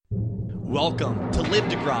Welcome to Live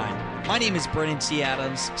to Grind. My name is Brennan T.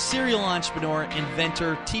 Adams, serial entrepreneur,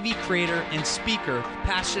 inventor, TV creator, and speaker,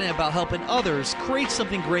 passionate about helping others create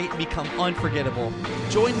something great and become unforgettable.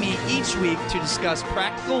 Join me each week to discuss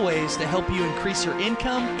practical ways to help you increase your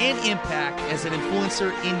income and impact as an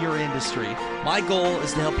influencer in your industry. My goal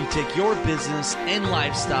is to help you take your business and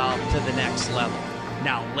lifestyle to the next level.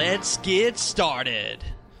 Now let's get started.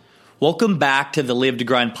 Welcome back to the Live to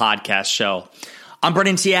Grind podcast show. I'm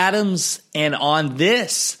Brennan T. Adams, and on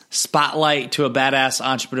this Spotlight to a Badass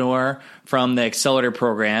Entrepreneur from the Accelerator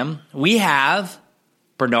program, we have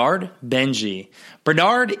Bernard Benji.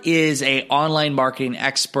 Bernard is an online marketing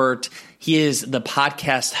expert. He is the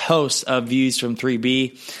podcast host of Views from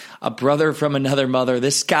 3B, a brother from another mother.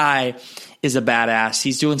 This guy is a badass.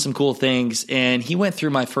 He's doing some cool things, and he went through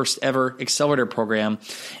my first ever Accelerator program.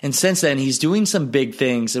 And since then, he's doing some big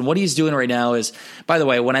things. And what he's doing right now is, by the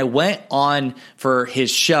way, when I went on for his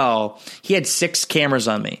show, he had 6 cameras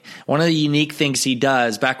on me. One of the unique things he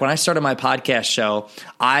does, back when I started my podcast show,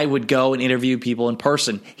 I would go and interview people in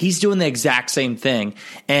person. He's doing the exact same thing,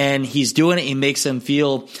 and he's doing it. He makes them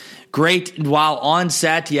feel great. While on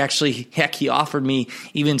set, he offered me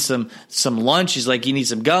even some lunch. He's like, you need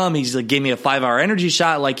some gum. He's like, gave me a 5-hour energy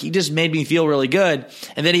shot. Like, he just made me feel really good.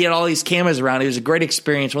 And then he had all these cameras around. It was a great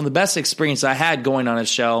experience. One of the best experiences I had going on his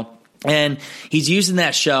show. And he's using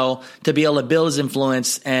that show to be able to build his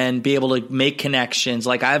influence and be able to make connections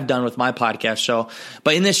like I've done with my podcast show.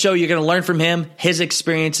 But in this show, you're going to learn from him, his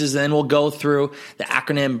experiences, and then we'll go through the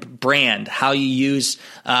acronym BRAND, how you use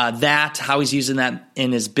that, how he's using that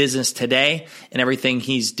in his business today, and everything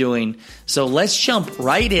he's doing. So let's jump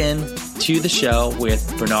right in to the show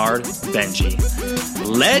with Bernard Benji.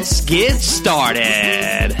 Let's get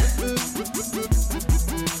started.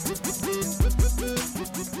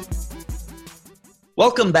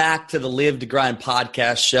 Welcome back to the Live to Grind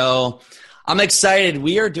podcast show. I'm excited.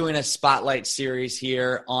 We are doing a spotlight series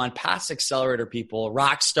here on past Accelerator people,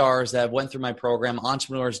 rock stars that went through my program,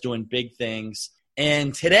 entrepreneurs doing big things.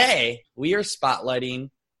 And today we are spotlighting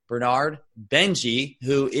Bernard Benji,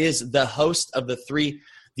 who is the host of the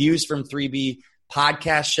Views from 3B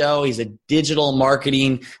podcast show. He's a digital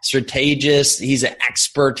marketing strategist. He's an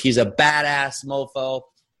expert. He's a badass mofo.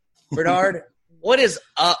 Bernard, what is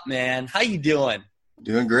up, man? How you doing?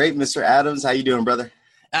 Doing great, Mr. Adams. How you doing, brother?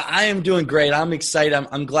 I am doing great. I'm excited.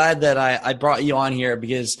 I'm glad that I brought you on here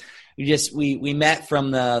because we met from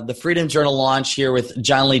the Freedom Journal launch here with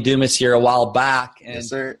John Lee Dumas here a while back. And yes,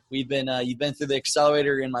 sir. You've been through the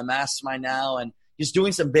Accelerator in my mastermind now and just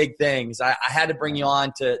doing some big things. I had to bring you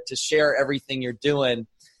on to share everything you're doing.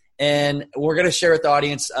 And we're going to share with the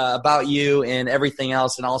audience about you and everything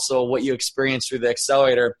else and also what you experienced through the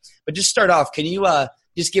Accelerator. But just start off, can you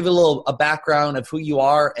just give a background of who you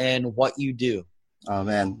are and what you do? Oh,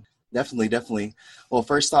 man. Definitely. Well,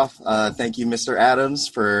 first off, thank you, Mr. Adams,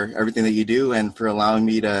 for everything that you do and for allowing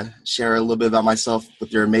me to share a little bit about myself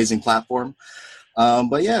with your amazing platform.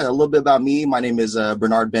 But yeah, a little bit about me. My name is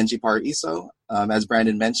Bernard Benji Paraiso. As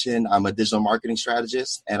Brandon mentioned, I'm a digital marketing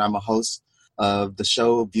strategist, and I'm a host of the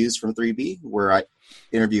show Views from 3B, where I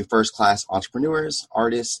interview first-class entrepreneurs,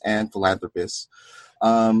 artists, and philanthropists.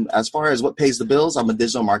 As far as what pays the bills, I'm a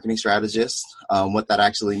digital marketing strategist. What that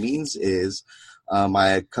actually means is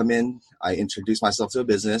I come in, I introduce myself to a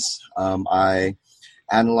business, I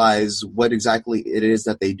analyze what exactly it is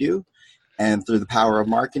that they do, and through the power of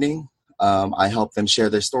marketing, I help them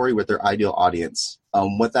share their story with their ideal audience.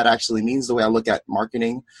 What that actually means, the way I look at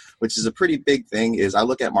marketing, which is a pretty big thing, is I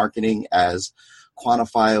look at marketing as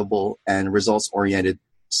quantifiable and results-oriented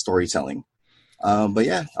storytelling. But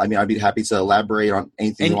yeah, I mean, I'd be happy to elaborate on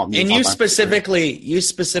anything you want me to talk about. And you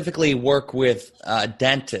specifically work with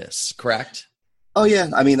dentists, correct? Oh yeah,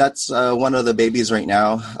 I mean, that's one of the babies right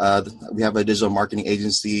now. We have a digital marketing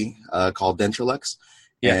agency called Dentralex,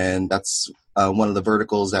 and that's one of the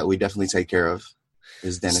verticals that we definitely take care of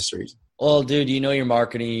is dentistry. Well, dude, you know your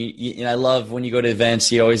marketing. And I love when you go to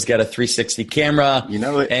events, you always got a 360 camera. You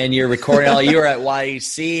know it. And you're recording. You were at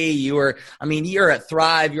YEC. You're at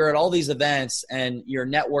Thrive. You're at all these events, and you're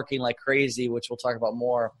networking like crazy, which we'll talk about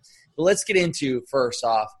more. But let's get into, first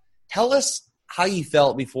off, tell us how you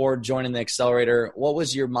felt before joining the Accelerator. What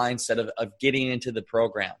was your mindset of getting into the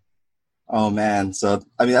program? Oh man, so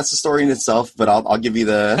I mean that's a story in itself, but I'll give you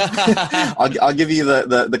the I'll give you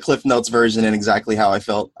the Cliff Notes version and exactly how I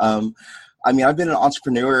felt. I mean, I've been an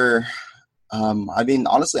entrepreneur. I mean,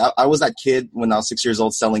 honestly, I was that kid when I was 6 years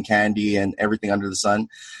old selling candy and everything under the sun.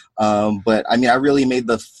 But I mean, I really made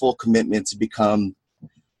the full commitment to become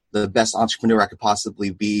the best entrepreneur I could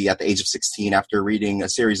possibly be at the age of 16 after reading a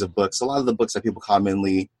series of books. A lot of the books that people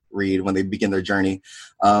commonly read when they begin their journey.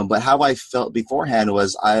 But how I felt beforehand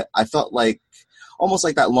was I felt like almost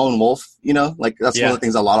like that lone wolf, you know, like that's one of the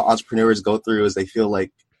things a lot of entrepreneurs go through is they feel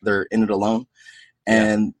like they're in it alone.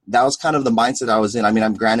 And that was kind of the mindset I was in. I mean,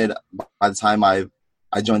 I'm granted by the time I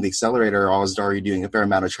joined the accelerator, I was already doing a fair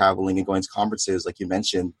amount of traveling and going to conferences like you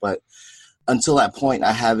mentioned. But until that point,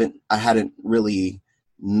 I hadn't really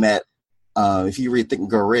met. If you read Think and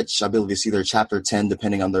Grow Rich, I believe it's either chapter 10,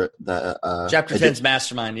 depending on the chapter 10's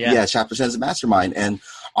Mastermind. Yeah, chapter 10's Mastermind. And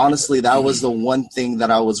honestly, that was the one thing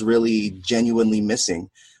that I was really genuinely missing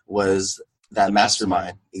was that the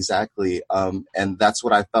mastermind. Exactly. And that's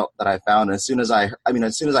what I felt that I found. And as soon as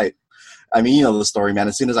you know the story, man.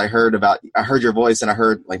 As soon as I heard your voice and I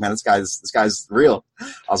heard like, man, this guy's real.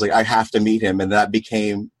 I was like, I have to meet him. And that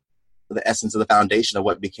became the essence of the foundation of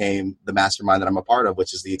what became the mastermind that I'm a part of,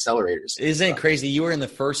 which is the accelerators. Isn't it crazy? You were in the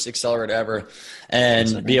first accelerator ever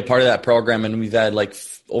and be a part of that program. And we've had like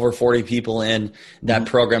over 40 people in that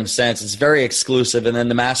program since. It's very exclusive. And then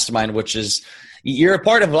the mastermind, which is, you're a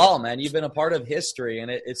part of it all, man. You've been a part of history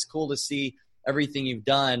and it's cool to see everything you've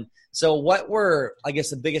done. So what were, I guess,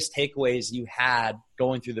 the biggest takeaways you had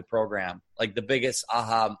going through the program? Like the biggest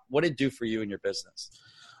aha, what did it do for you in your business?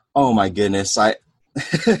 Oh my goodness. I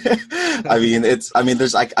mean,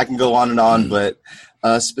 I can go on and on, but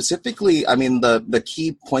specifically, I mean, the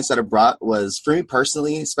key points that it brought was for me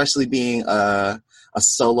personally, especially being a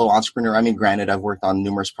solo entrepreneur. I mean, granted, I've worked on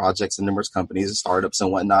numerous projects and numerous companies and startups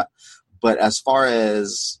and whatnot, but as far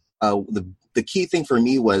as the key thing for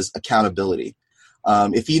me was accountability.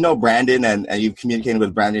 If you know Brandon and you've communicated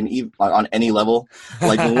with Brandon on any level,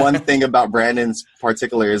 like one thing about Brandon's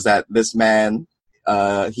particular is that this man,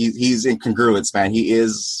 he's in congruence, man. He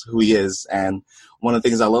is who he is. And one of the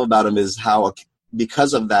things I love about him is how,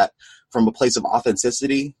 because of that, from a place of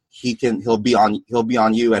authenticity, he'll be on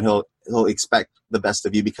you and he'll expect the best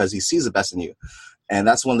of you because he sees the best in you. And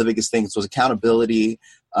that's one of the biggest things was accountability,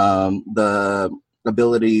 the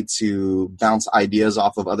ability to bounce ideas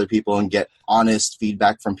off of other people and get honest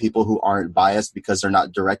feedback from people who aren't biased because they're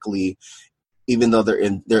not directly, even though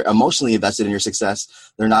they're emotionally invested in your success,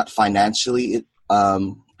 they're not financially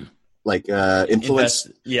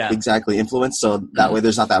influenced. Exactly, influenced. So that way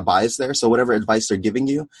there's not that bias there. So whatever advice they're giving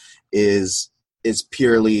you is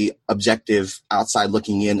purely objective, outside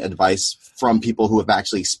looking in advice from people who have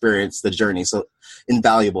actually experienced the journey. So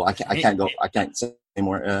invaluable. I can't say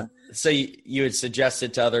more. So you would suggest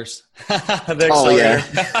it to others? Oh yeah,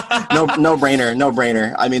 no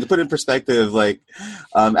brainer. I mean, to put it in perspective, like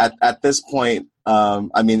at this point,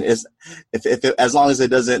 I mean, if as long as it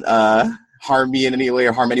doesn't harm me in any way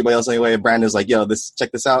or harm anybody else in any way, Brandon's like, yo,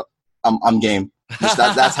 check this out. I'm game.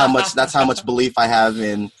 That's how much belief I have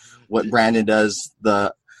in what Brandon does,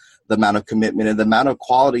 the amount of commitment and the amount of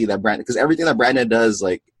quality that Brandon, because everything that Brandon does,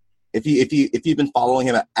 like if you've been following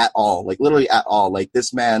him at all, like literally at all, like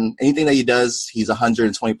this man, anything that he does, he's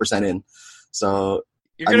 120% in. So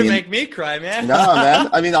you're going to make me cry, man. No, man.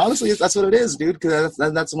 I mean, honestly, that's what it is, dude. Because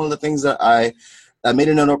that's one of the things that I made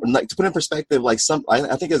a note, like to put in perspective, like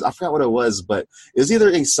I think I forgot what it was, but it was either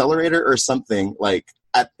accelerator or something. Like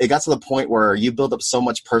it got to the point where you build up so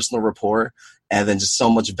much personal rapport and then just so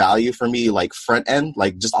much value for me, like front end,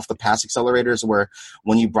 like just off the past accelerators, where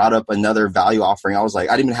when you brought up another value offering, I was like,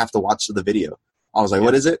 I didn't even have to watch the video. I was like,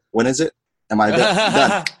 what is it? When is it? Am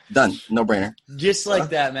I done? No brainer. Just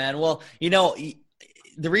like that, man. Well,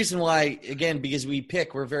 the reason why, again, because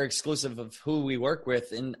we're very exclusive of who we work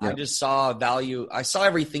with. And I just saw value. I saw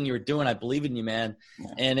everything you were doing. I believe in you, man. Yeah,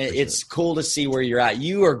 and it's cool to see where you're at.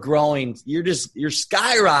 You are growing. You're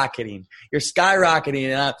skyrocketing. You're skyrocketing.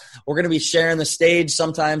 And we're going to be sharing the stage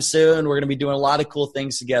sometime soon. We're going to be doing a lot of cool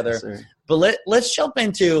things together. Yes, but let's jump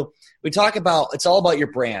into, we talk about, it's all about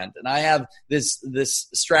your brand. And I have this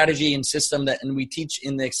strategy and system and we teach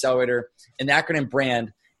in the accelerator, an acronym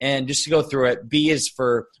BRAND. And just to go through it, B is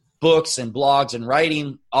for books and blogs and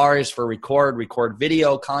writing. R is for record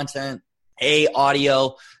video content. A,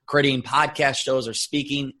 audio, creating podcast shows or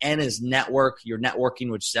speaking. N is network, your networking,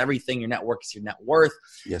 which is everything. Your network is your net worth.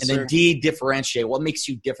 Yes, and then D, differentiate. What makes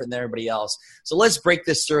you different than everybody else? So let's break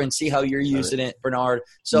this through and see how you're using it, Bernard.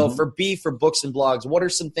 So for B, for books and blogs, what are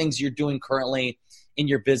some things you're doing currently in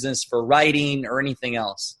your business for writing or anything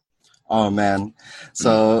else? Oh, man.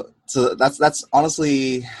 So that's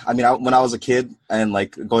honestly, I mean, when I was a kid and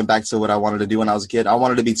like going back to what I wanted to do when I was a kid, I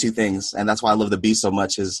wanted to be two things. And that's why I love the B so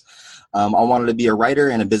much is I wanted to be a writer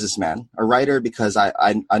and a businessman. A writer because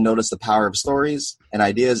I noticed the power of stories and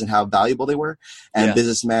ideas and how valuable they were, and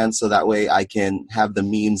businessman so that way I can have the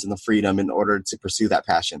means and the freedom in order to pursue that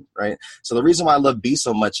passion, right? So the reason why I love B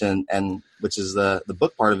so much and which is the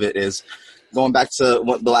book part of it is going back to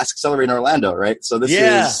the last accelerator in Orlando, right? So this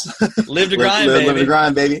is live to grind, baby. Live to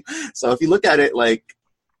grind, baby. So if you look at it, like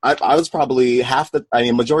I was probably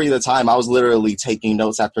majority of the time I was literally taking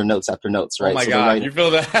notes after notes after notes, right? Oh my God, you feel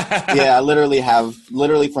that? Yeah, I literally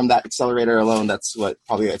from that accelerator alone, that's what,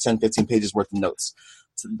 probably 10, 15 pages worth of notes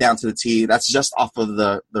down to the T. That's just off of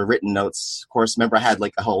the written notes. Of course, remember I had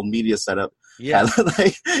like a whole media setup. Yeah.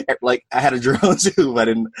 like I had a drone too,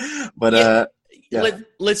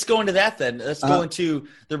 Let's go into that then. Let's go into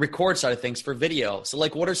the record side of things for video. So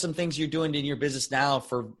like, what are some things you're doing in your business now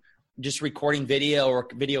for just recording video or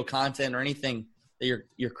video content or anything that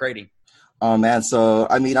you're creating? Oh man. So,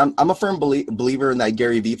 I mean, I'm a firm believer in that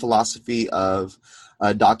Gary Vee philosophy of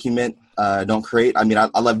document, don't create. I mean,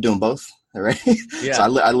 I love doing both. Right. Yeah.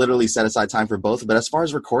 So I literally set aside time for both. But as far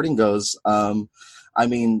as recording goes, I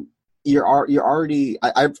mean, you're already,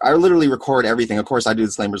 I literally record everything. Of course I do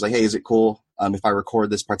disclaimers like, hey, is it cool if I record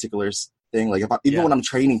this particular thing? Like even when I'm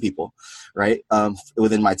training people, right,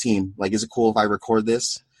 within my team, like, is it cool if I record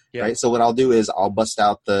this? Yeah. Right. So what I'll do is I'll bust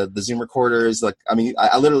out the Zoom recorders. Like, I mean,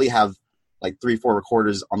 I literally have like 3-4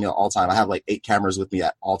 recorders on me all time. I have like 8 cameras with me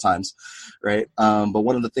at all times. Right. But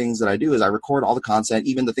one of the things that I do is I record all the content,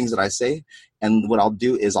 even the things that I say. And what I'll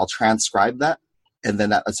do is I'll transcribe that. And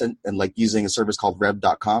then and like using a service called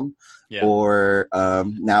rev.com, or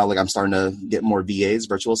now like I'm starting to get more VAs,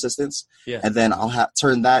 virtual assistants. Yeah. And then I'll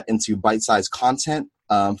turn that into bite-sized content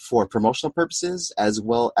for promotional purposes, as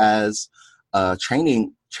well as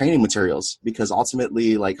training materials, because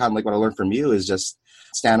ultimately, like kind of like what I learned from you is just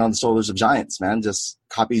stand on the shoulders of giants, man. Just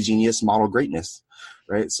copy genius, model greatness.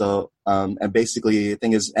 Right. So, and basically the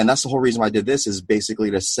thing is, and that's the whole reason why I did this, is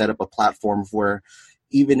basically to set up a platform where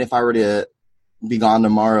even if I were to be gone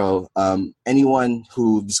tomorrow, anyone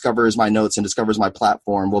who discovers my notes and discovers my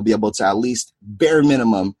platform will be able to at least bare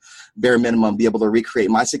minimum be able to recreate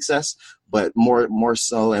my success, but more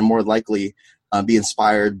so and more likely be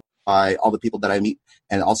inspired by all the people that I meet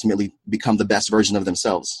and ultimately become the best version of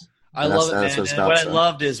themselves. I love it, man. And what I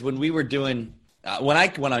loved is when we were doing when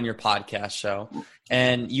I went on your podcast show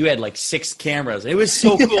and you had like 6 cameras. It was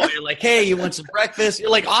so cool. You're like, hey, you want some breakfast? You're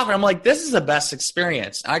like, offer. I'm like, this is the best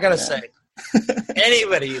experience. I gotta say,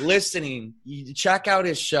 anybody listening, you check out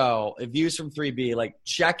his show, Views from 3B. Like,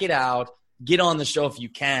 check it out. Get on the show if you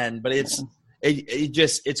can. But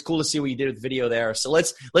it's cool to see what you did with video there. So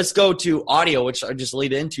let's go to audio, which I just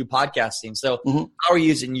lead into podcasting. So how are you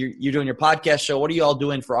using? You're doing your podcast show. What are you all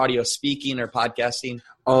doing for audio speaking or podcasting?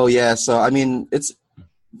 Oh yeah, so I mean it's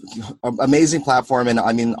an amazing platform, and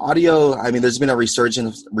I mean audio. I mean there's been a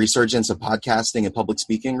resurgence of podcasting and public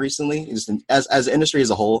speaking recently, just as industry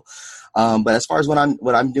as a whole. But as far as what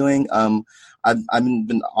I'm doing, I've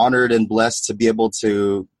been honored and blessed to be able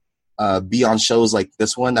to be on shows like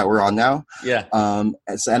this one that we're on now. Yeah.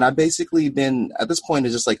 And I've basically been at this point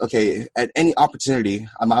is just like, okay, at any opportunity,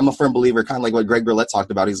 I'm a firm believer, kind of like what Greg Burlett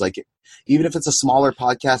talked about. He's like, even if it's a smaller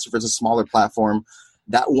podcast, if it's a smaller platform,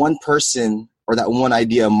 that one person or that one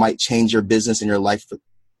idea might change your business and your life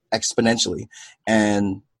exponentially.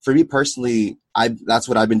 And for me personally, that's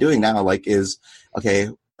what I've been doing now. Like, is okay,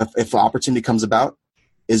 if an opportunity comes about,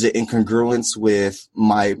 is it in congruence with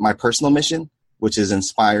my personal mission, which is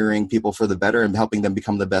inspiring people for the better and helping them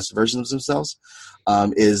become the best versions of themselves?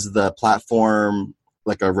 Is the platform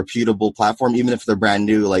like a reputable platform, even if they're brand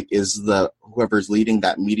new? Like, is whoever's leading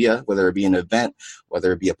that media, whether it be an event,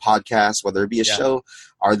 whether it be a podcast, whether it be a show,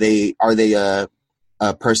 are they a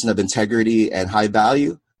person of integrity and high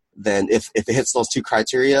value? Then if it hits those 2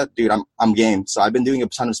 criteria, dude, I'm game. So I've been doing a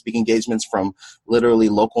ton of speaking engagements from literally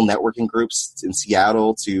local networking groups in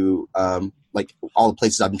Seattle to like all the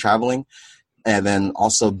places I've been traveling. And then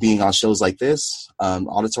also being on shows like this,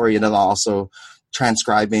 auditory, and then also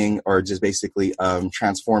transcribing or just basically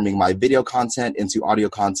transforming my video content into audio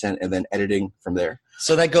content and then editing from there.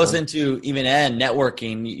 So that goes into even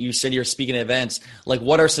networking. You said you're speaking at events. Like,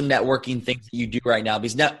 what are some networking things that you do right now?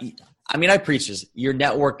 Because now, I mean, I preach this. Your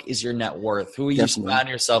network is your net worth. Who are you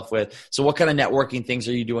surrounding yourself with? So what kind of networking things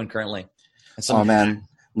are you doing currently? Oh, man.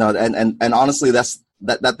 No, and honestly,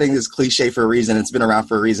 that thing is cliche for a reason. It's been around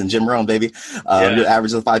for a reason. Jim Rohn, baby. You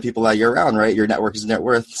average the 5 people that you're around, right? Your network is net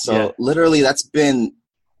worth. So literally that's been,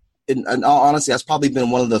 in all honesty, that's probably been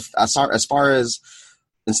one of the, as far as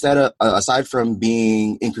aside from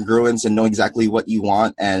being incongruent and knowing exactly what you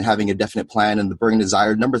want and having a definite plan and the burning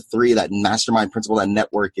desire, number 3, that mastermind principle, that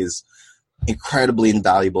network is incredibly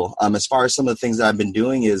invaluable. As far as some of the things that I've been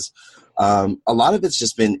doing is, a lot of it's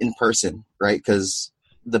just been in person, right? Because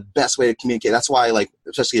the best way to communicate. That's why, like,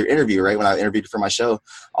 especially your interview, right? When I interviewed for my show,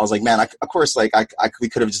 I was like, man, of course, like, we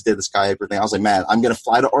could have just did the Skype thing. I was like, man, I'm going to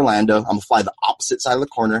fly to Orlando. I'm going to fly the opposite side of the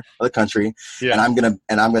corner of the country. Yeah. And I'm going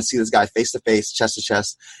to see this guy face to face, chest to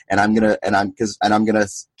chest. And I'm going to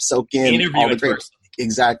soak in interview all the great. Person.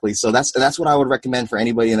 Exactly. So that's what I would recommend for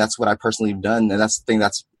anybody. And that's what I personally have done. And that's the thing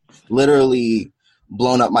that's literally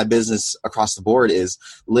blown up my business across the board, is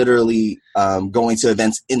literally going to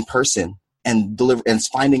events in person and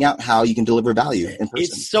finding out how you can deliver value in person.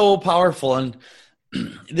 It's so powerful. And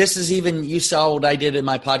this is even, you saw what I did in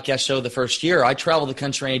my podcast show the first year. I traveled the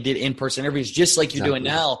country and I did in-person interviews just like you're doing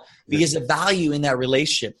now, because the value in that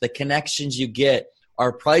relationship, the connections you get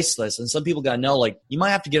are priceless. And some people got to know, like, you might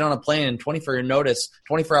have to get on a plane and 24-hour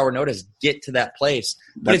notice, get to that place.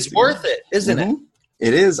 But it's worth it, isn't it?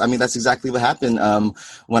 It is. I mean, that's exactly what happened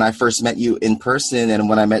when I first met you in person, and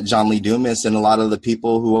when I met John Lee Dumas and a lot of the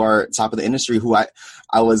people who are top of the industry who I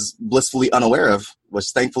was blissfully unaware of, which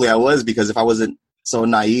thankfully I was, because if I wasn't so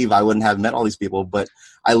naive, I wouldn't have met all these people. But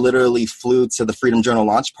I literally flew to the Freedom Journal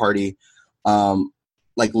launch party,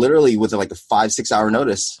 like literally with like a 5-6 hour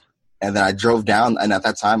notice. And then I drove down, and at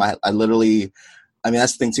that time I literally, I mean,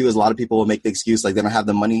 that's the thing too, is a lot of people will make the excuse like they don't have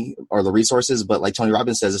the money or the resources, but like Tony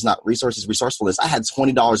Robbins says, it's not resources, resourcefulness. I had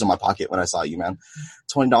 $20 in my pocket when I saw you, man.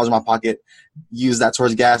 $20 in my pocket, used that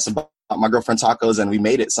towards gas and bought my girlfriend tacos, and we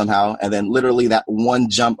made it somehow. And then literally that one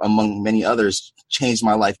jump among many others changed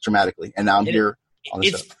my life dramatically. And now I'm here on the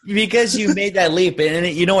show. It's because you made that leap. And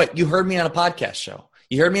you know what? You heard me on a podcast show.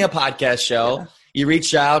 Yeah. You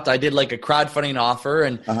reached out. I did like a crowdfunding offer,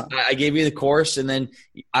 and I gave you the course. And then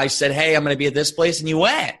I said, hey, I'm going to be at this place. And you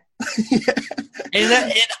went.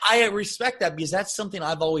 and I respect that, because that's something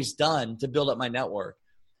I've always done to build up my network.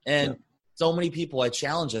 And so many people, I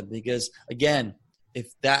challenge them, because, again,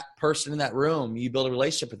 if that person in that room, you build a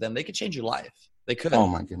relationship with them, they could change your life. They could. Oh,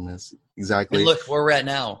 my goodness. Exactly. And look where we're at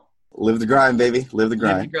now. Live the grind, baby. Live the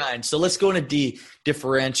grind. So let's go into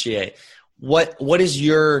differentiate. What is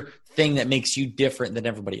your thing that makes you different than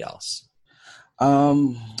everybody else?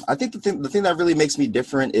 I think the thing that really makes me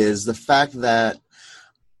different is the fact that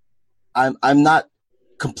I'm not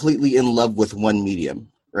completely in love with one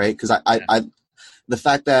medium, right? Because the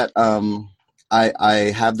fact that I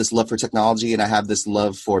have this love for technology, and I have this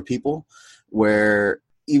love for people, where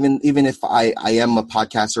even if I am a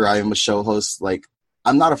podcaster, I am a show host, like,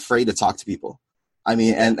 I'm not afraid to talk to people. I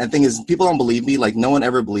mean, and the thing is, people don't believe me. Like, no one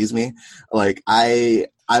ever believes me. Like,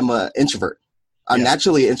 I'm an introvert. I'm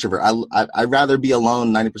naturally an introvert. I'd rather be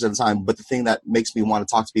alone 90% of the time. But the thing that makes me want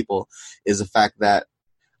to talk to people is the fact that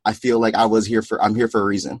I feel like I'm here for a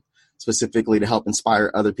reason, specifically to help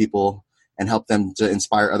inspire other people and help them to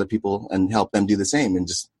inspire other people and help them do the same and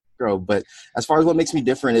just grow. But as far as what makes me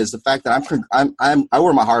different is the fact that I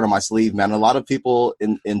wear my heart on my sleeve, man. A lot of people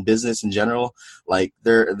in business in general, like,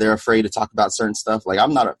 they're afraid to talk about certain stuff. Like,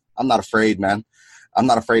 I'm not afraid, man. I'm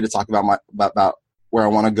not afraid to talk about where I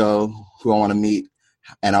want to go, who I want to meet,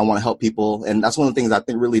 and I want to help people. And that's one of the things I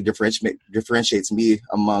think really differentiates me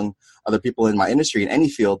among other people in my industry in any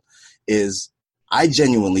field, is I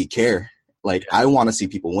genuinely care. Like, I want to see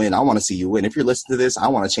people win. I want to see you win. If you're listening to this, I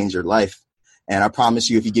want to change your life. And I promise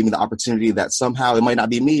you, if you give me the opportunity, that somehow it might not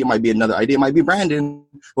be me, it might be another idea, it might be Brandon,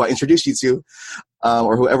 who I introduced you to,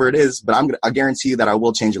 or whoever it is, but I guarantee you that I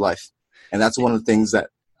will change your life. And that's one of the things that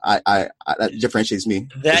that differentiates me.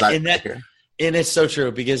 And it's so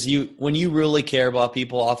true, because when you really care about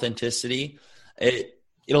people, authenticity,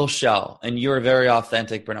 it'll show. And you're very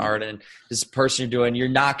authentic, Bernard. And this person you're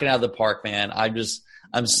knocking out of the park, man.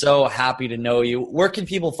 I'm so happy to know you. Where can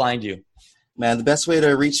people find you? Man, the best way to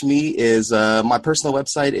reach me is my personal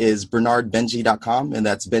website is bernardbenji.com, and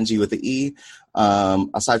that's Benji with the E.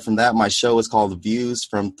 Aside from that, my show is called Views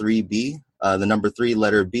from 3B, the number 3,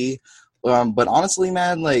 letter B. But honestly,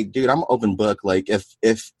 man, like, dude, I'm an open book. Like,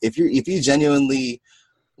 if you genuinely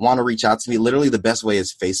want to reach out to me, literally the best way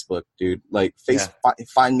is Facebook, dude. Like,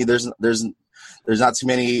 find me. There's not too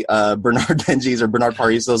many Bernard Benjis or Bernard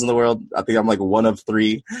Parisos in the world. I think I'm like one of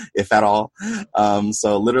 3, if at all.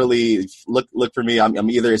 So literally look for me.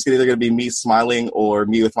 It's either going to be me smiling or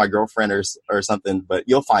me with my girlfriend or something. But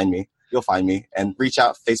you'll find me. And reach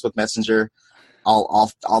out, Facebook Messenger.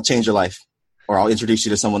 I'll change your life, or I'll introduce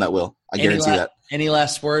you to someone that will. I guarantee that. Any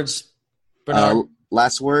last words, Bernard?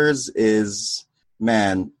 Last words is,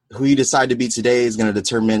 man, who you decide to be today is going to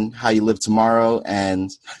determine how you live tomorrow.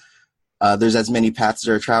 And there's as many paths as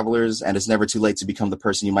there are travelers, and it's never too late to become the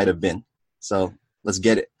person you might have been. So let's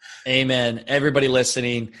get it. Amen. Everybody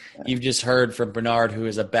listening, you've just heard from Bernard, who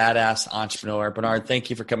is a badass entrepreneur. Bernard, thank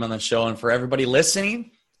you for coming on the show. And for everybody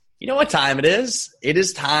listening, You know what time it is? It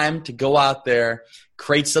is time to go out there,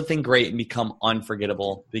 create something great, and become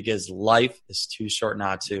unforgettable because life is too short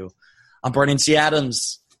not to. I'm Brandon C.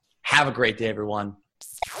 Adams. Have a great day, everyone.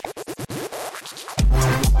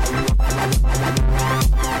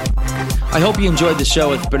 I hope you enjoyed the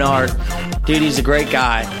show with Bernard. Dude, he's a great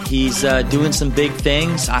guy. He's doing some big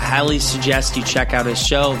things. I highly suggest you check out his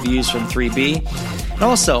show, Views from 3B. And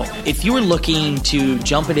also, if you were looking to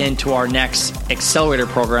jump it into our next accelerator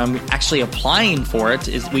program, actually applying for it,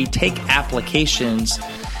 is we take applications.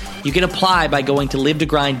 You can apply by going to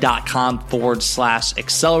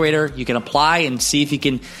livetogrind.com/accelerator. You can apply and see if you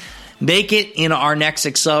can make it in our next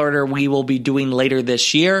accelerator we will be doing later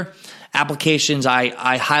this year. Applications,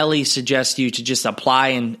 I highly suggest you to just apply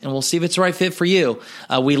and we'll see if it's the right fit for you.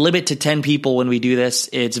 We limit to 10 people when we do this.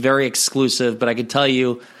 It's very exclusive, but I can tell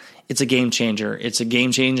you it's a game changer. It's a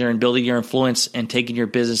game changer in building your influence and taking your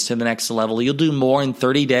business to the next level. You'll do more in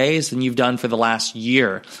 30 days than you've done for the last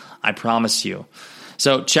year. I promise you.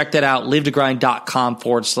 So check that out,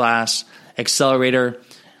 livetogrind.com/accelerator.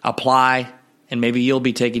 Apply, and maybe you'll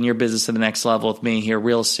be taking your business to the next level with me here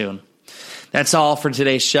real soon. That's all for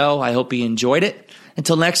today's show. I hope you enjoyed it.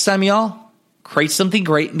 Until next time, y'all, create something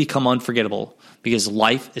great and become unforgettable because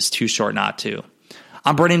life is too short not to.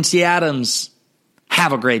 I'm Brandon C. Adams.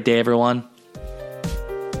 Have a great day, everyone.